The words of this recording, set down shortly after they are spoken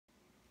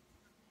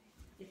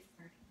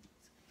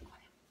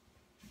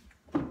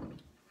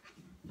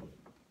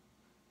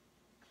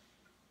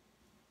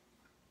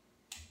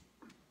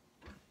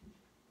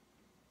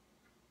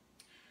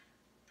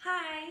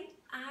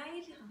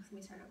Let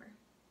me start over.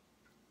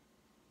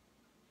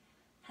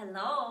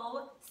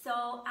 Hello,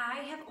 so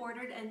I have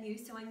ordered a new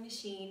sewing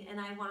machine and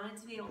I wanted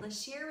to be able to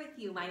share with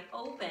you my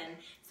open.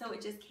 So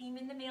it just came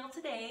in the mail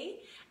today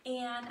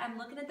and I'm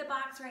looking at the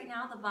box right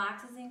now. The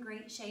box is in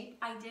great shape.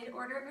 I did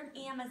order it from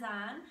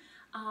Amazon.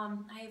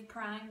 I have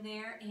Prime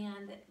there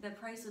and the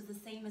price was the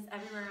same as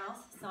everywhere else,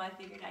 so I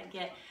figured I'd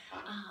get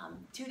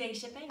 2-day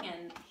shipping,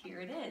 and here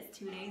it is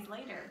 2 days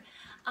later.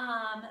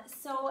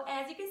 So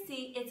as you can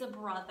see, it's a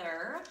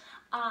Brother.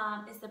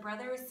 It's the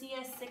Brother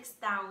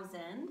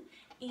cs6000,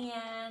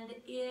 and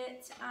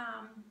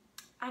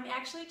I'm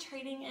actually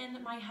trading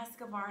in my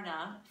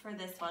Husqvarna for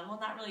this one. Well,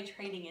 not really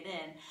trading it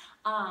in,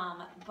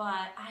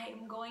 but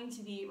I'm going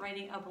to be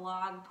writing a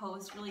blog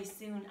post really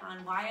soon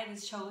on why I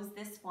just chose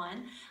this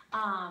one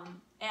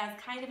as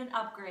kind of an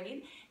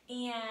upgrade,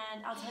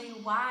 and I'll tell you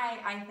why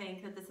I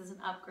think that this is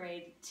an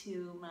upgrade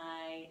to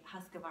my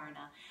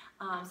Husqvarna.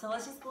 So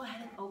let's just go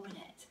ahead and open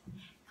it.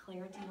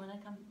 Claire, do you want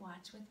to come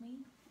watch with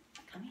me?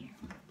 Come here.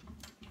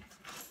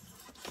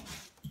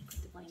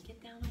 Put the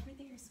blanket down over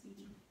there,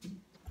 sweetie.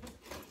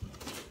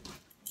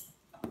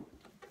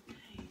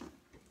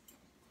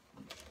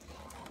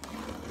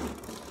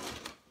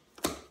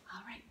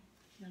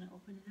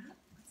 Open it up.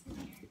 What's in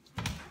here?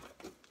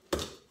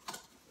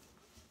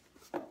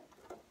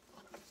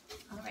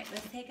 All right,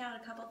 let's take out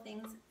a couple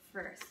things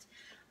first.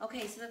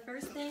 Okay, so the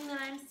first thing that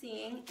I'm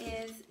seeing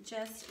is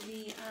just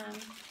the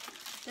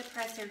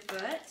presser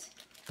foot.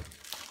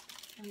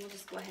 And we'll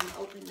just go ahead and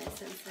open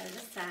this and set it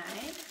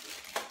aside.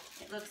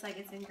 It looks like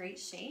it's in great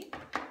shape.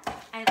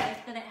 I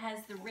like that it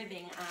has the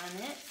ribbing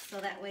on it, so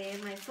that way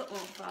my foot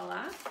won't fall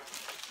off.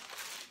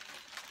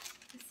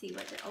 Let's see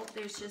what oh,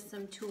 there's just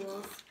some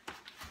tools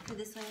for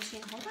this sewing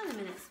machine. Hold on a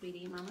minute,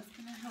 sweetie. Mama's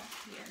gonna help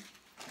here.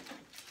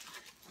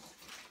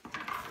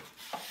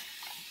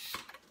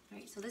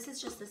 Alright, so this is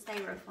just the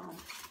styrofoam.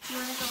 Do you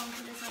want to go and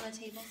put this on the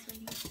table,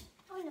 sweetie?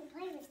 I want to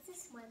play with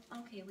this one.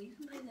 Okay, well you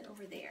can play that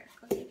over there.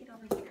 Go take it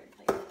over here and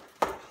play with it.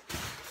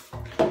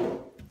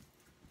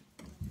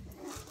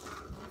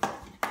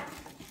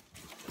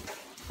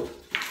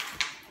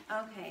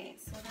 Okay,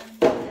 so then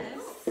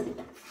this.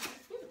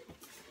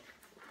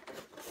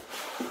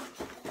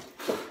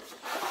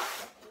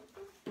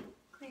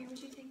 Would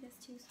you take this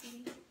too,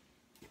 sweetie?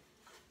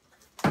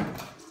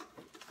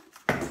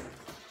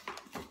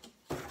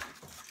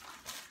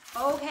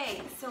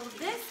 Okay, so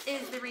this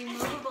is the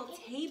removable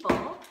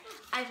table.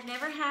 I've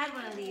never had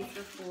one of these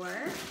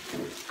before,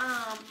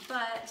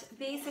 but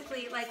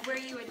basically like where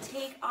you would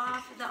take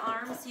off the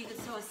arms so you could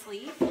sew a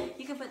sleeve,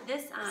 you can put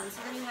this on,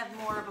 so then you have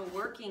more of a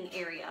working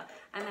area.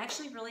 I'm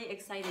actually really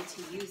excited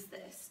to use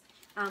this,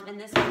 and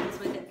this comes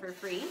with it for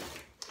free.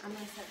 I'm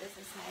going to set this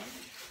aside.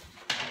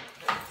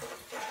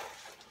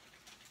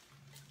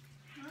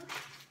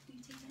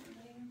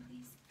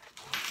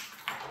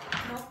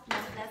 Nope, no,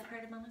 that's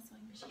part of Mama's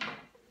sewing machine.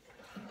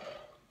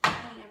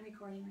 Hey, I'm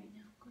recording right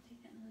now. Go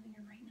take that in the living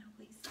room right now,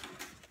 please.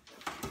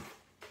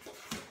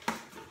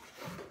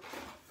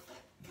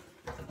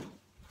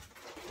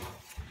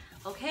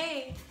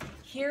 Okay,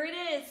 here it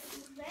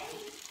is.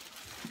 Ready?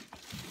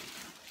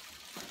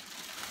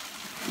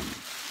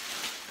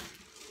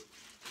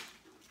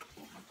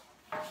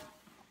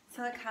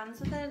 So it comes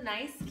with a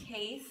nice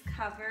case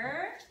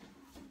cover.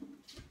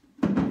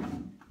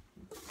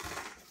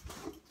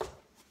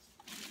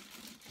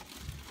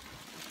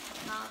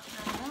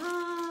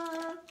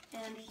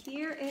 And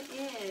here it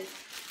is.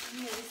 I'm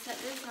going to set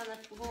this on the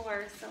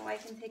floor so I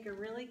can take a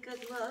really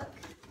good look.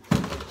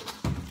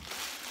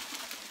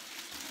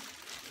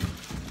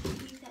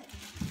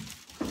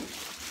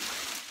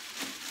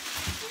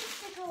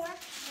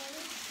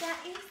 That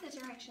is the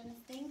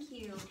directions. Thank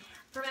you.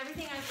 From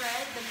everything I've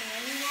read, the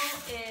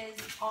manual is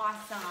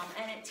awesome,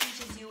 and it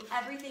teaches you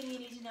everything you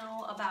need to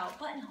know about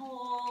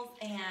buttonholes,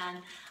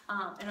 and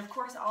of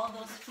course all of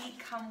those feet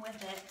come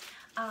with it.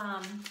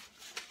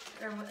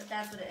 Or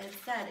that's what it had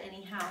said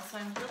anyhow, so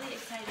I'm really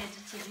excited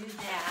to do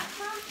that.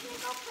 Mom, can you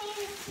go play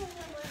this in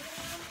the living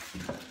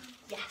room?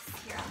 Yes,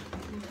 here, I'll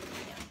move it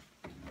again.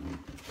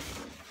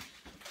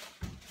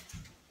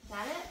 Is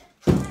that it?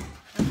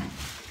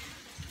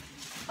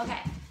 Okay.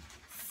 Okay,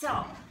 so,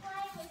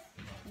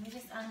 let me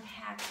just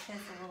unpack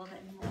this a little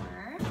bit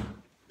more.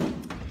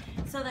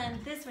 So then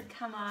this would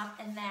come up,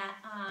 and that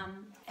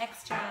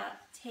extra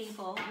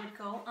table would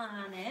go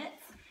on it.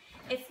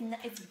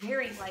 It's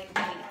very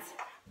lightweight.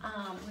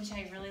 Which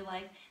I really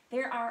like.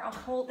 There are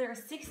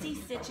 60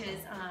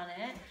 stitches on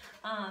it,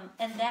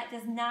 and that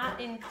does not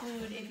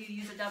include if you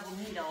use a double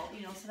needle,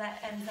 you know, so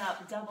that ends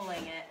up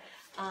doubling it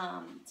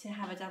to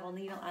have a double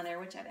needle on there,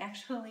 which I've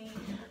actually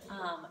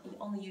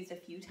only used a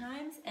few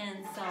times,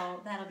 and so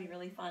that'll be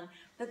really fun.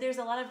 But there's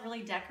a lot of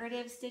really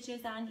decorative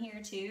stitches on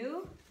here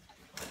too.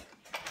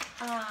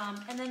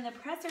 And then the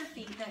presser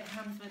feet that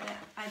comes with it,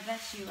 I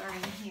bet you are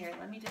in here.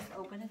 Let me just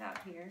open it up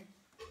here.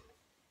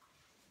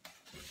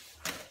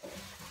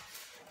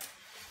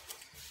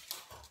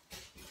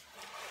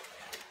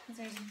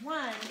 There's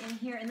one in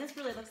here, and this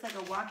really looks like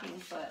a walking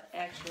foot,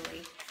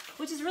 actually.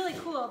 which is really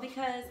cool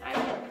because I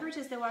had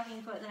purchased a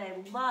walking foot that I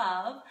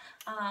love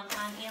on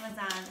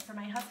Amazon for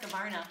my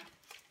Husqvarna.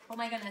 Oh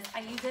my goodness,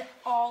 I use it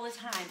all the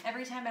time.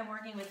 Every time I'm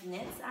working with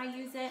knits, I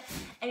use it.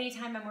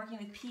 Anytime I'm working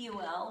with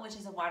PUL, which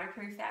is a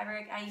waterproof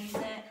fabric, I use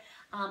it.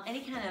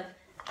 Any kind of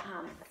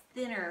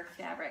thinner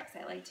fabrics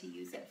I like to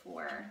use it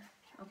for.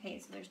 Okay,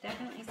 so there's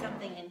definitely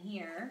something in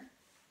here.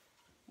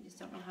 I just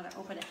don't know how to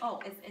open it.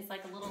 Oh, it's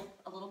like a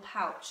little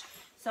pouch.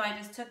 So I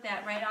just took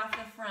that right off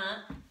the front.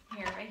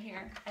 Here, right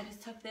here. I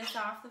just took this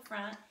off the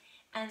front,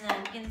 and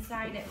then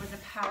inside it was a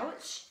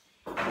pouch.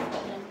 And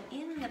then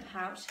in the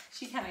pouch,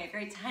 she's having a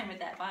great time with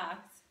that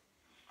box.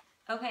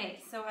 Okay,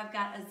 so I've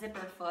got a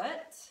zipper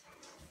foot.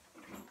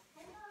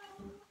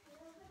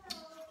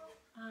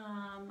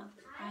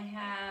 I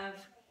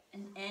have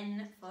an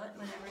N foot,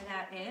 whatever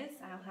that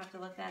is. I'll have to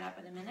look that up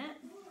in a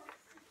minute.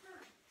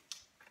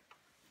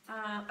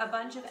 A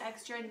bunch of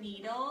extra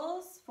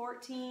needles,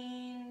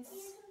 14s,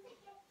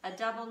 a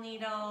double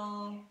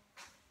needle,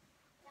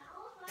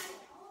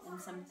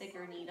 and some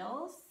thicker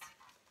needles.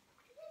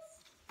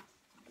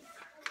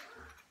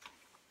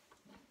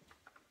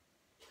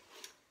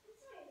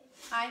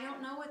 I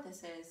don't know what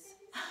this is.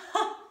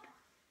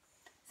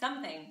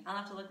 Something. I'll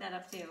have to look that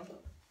up too.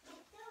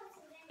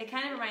 It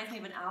kind of reminds me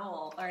of an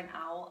owl, or an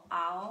owl,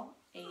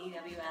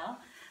 A-E-W-L,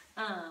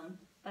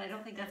 but I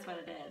don't think that's what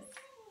it is.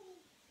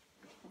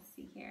 Let's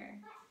see here.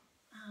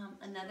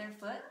 Another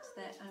foot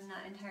that I'm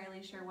not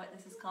entirely sure what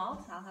this is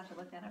called, so I'll have to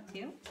look that up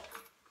too.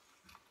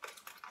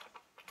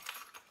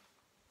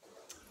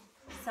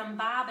 Some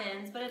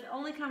bobbins, but it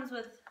only comes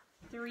with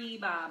 3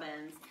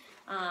 bobbins.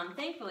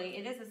 Thankfully,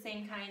 it is the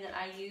same kind that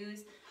I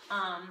use.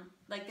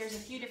 Like there's a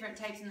few different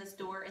types in the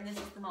store, and this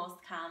is the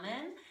most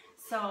common.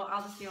 So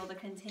I'll just be able to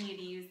continue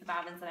to use the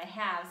bobbins that I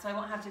have, so I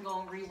won't have to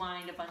go and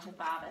rewind a bunch of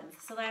bobbins.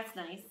 So that's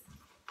nice.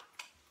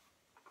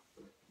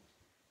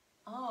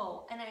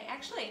 Oh, and I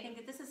think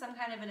that this is some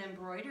kind of an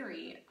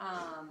embroidery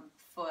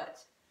foot.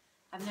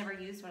 I've never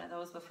used one of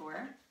those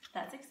before.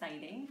 That's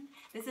exciting.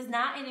 This is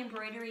not an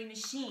embroidery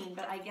machine,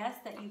 but I guess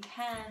that you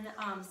can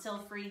still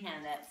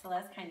freehand it, so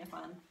that's kind of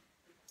fun.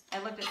 I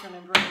looked at some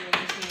embroidery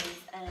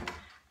machines, and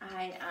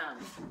I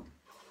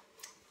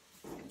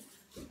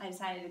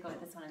decided to go with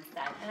this one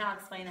instead, and I'll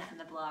explain that in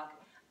the blog.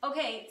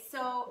 Okay,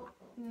 so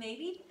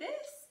maybe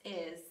this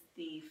is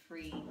the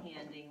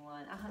free-handing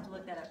one. I'll have to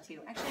look that up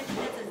too. Actually, I think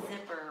that's a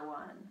zipper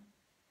one.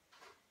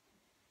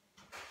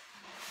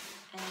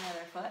 And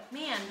another foot.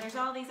 Man, there's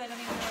all these, I don't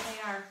even know what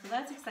they are, so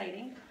that's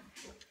exciting.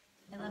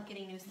 I love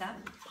getting new stuff.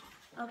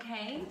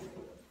 Okay,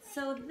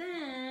 so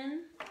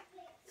then,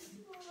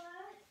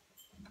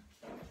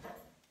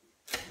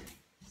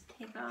 just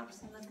take off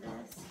some of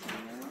this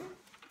here.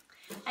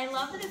 I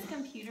love that it's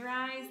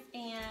computerized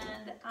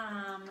and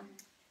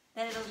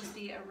that it'll just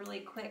be a really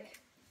quick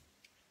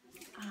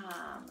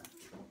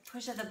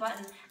push of the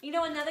button. You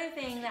know, another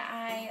thing that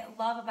I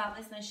love about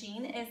this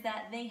machine is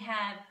that they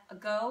have a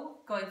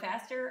going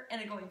faster, and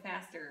a going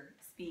faster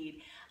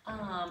speed.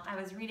 I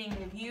was reading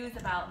reviews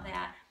about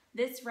that.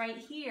 This right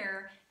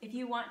here, if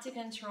you want to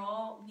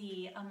control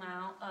the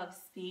amount of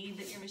speed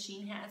that your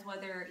machine has,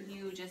 whether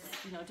you just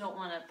don't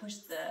want to push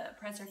the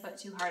presser foot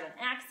too hard on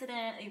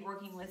accident, you're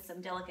working with some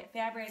delicate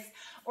fabrics,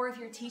 or if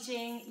you're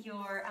teaching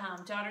your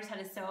daughters how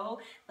to sew,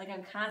 like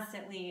I'm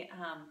constantly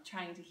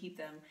trying to keep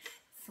them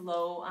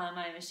slow on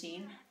my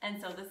machine,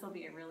 and so this will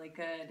be a really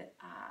good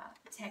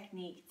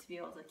technique to be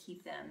able to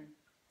keep them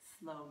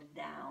slowed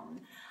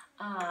down.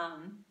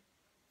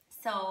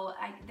 So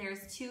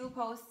there's 2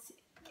 posts.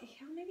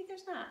 Maybe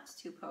there's not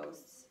 2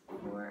 posts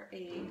for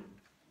a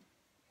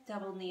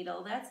double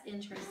needle. That's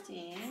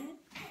interesting.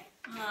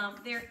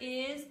 There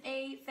is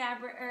a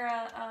fabric or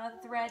a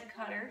thread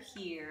cutter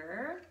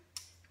here.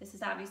 This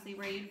is obviously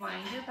where you'd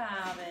wind your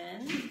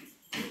bobbin.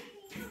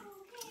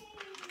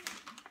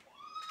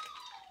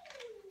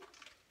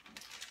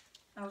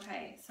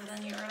 Okay, so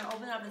then you're going to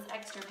open up this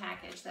extra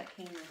package that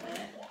came with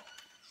it.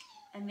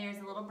 And there's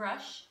a little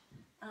brush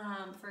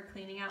for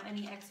cleaning out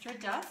any extra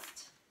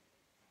dust.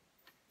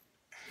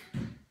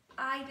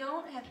 I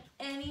don't have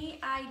any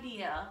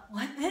idea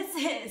what this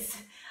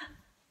is.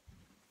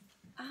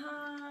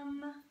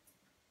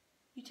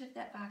 You took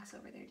that box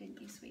over there, didn't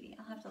you, sweetie?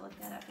 I'll have to look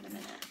that up in a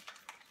minute.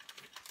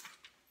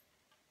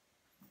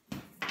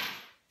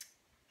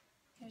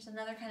 There's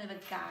another kind of a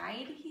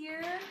guide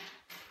here.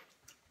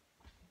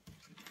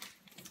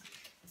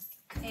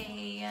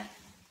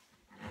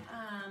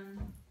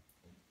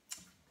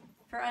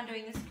 For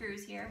undoing the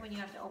screws here when you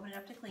have to open it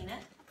up to clean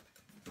it.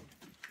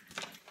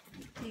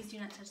 Please do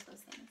not touch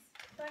those things.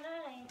 What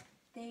are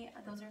they?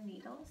 Those are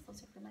needles.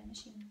 Those are for my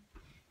machine.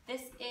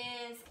 This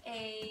is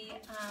a,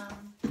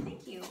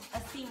 thank you, a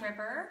seam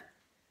ripper.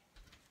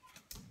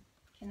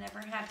 Can never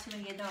have too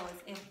many of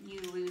those. If you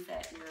lose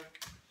it, you're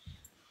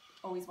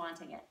always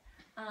wanting it.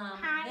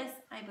 This,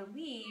 I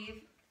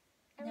believe,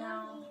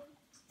 now,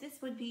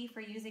 this would be for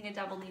using a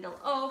double needle.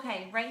 Oh,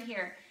 okay, right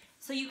here.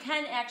 So you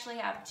can actually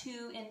have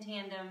 2 in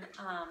tandem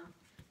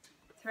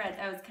threads.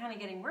 I was kind of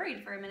getting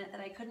worried for a minute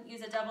that I couldn't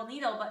use a double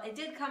needle, but it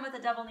did come with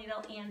a double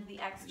needle and the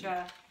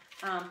extra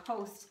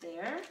post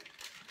there.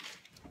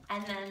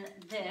 And then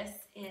this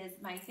is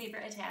my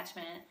favorite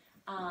attachment,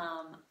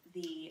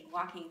 the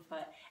walking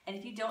foot. And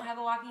if you don't have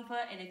a walking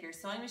foot, and if your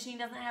sewing machine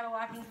doesn't have a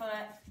walking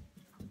foot,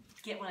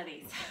 get one of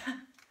these.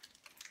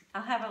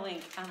 I'll have a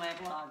link on my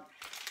blog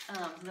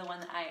to the one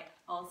that I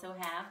also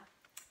have.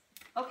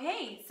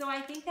 Okay, so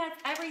I think that's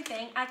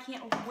everything. I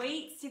can't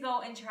wait to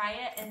go and try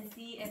it and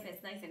see if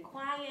it's nice and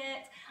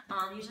quiet.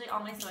 Usually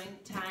all my sewing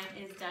time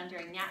is done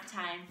during nap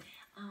time.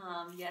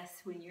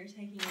 Yes, when you're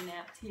taking a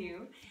nap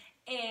too.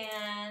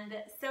 And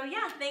so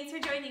yeah, thanks for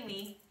joining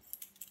me.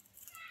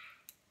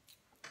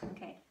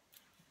 Okay.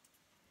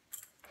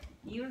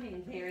 You were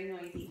being very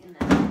noisy in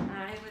this.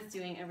 I was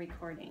doing a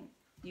recording.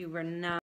 You were not.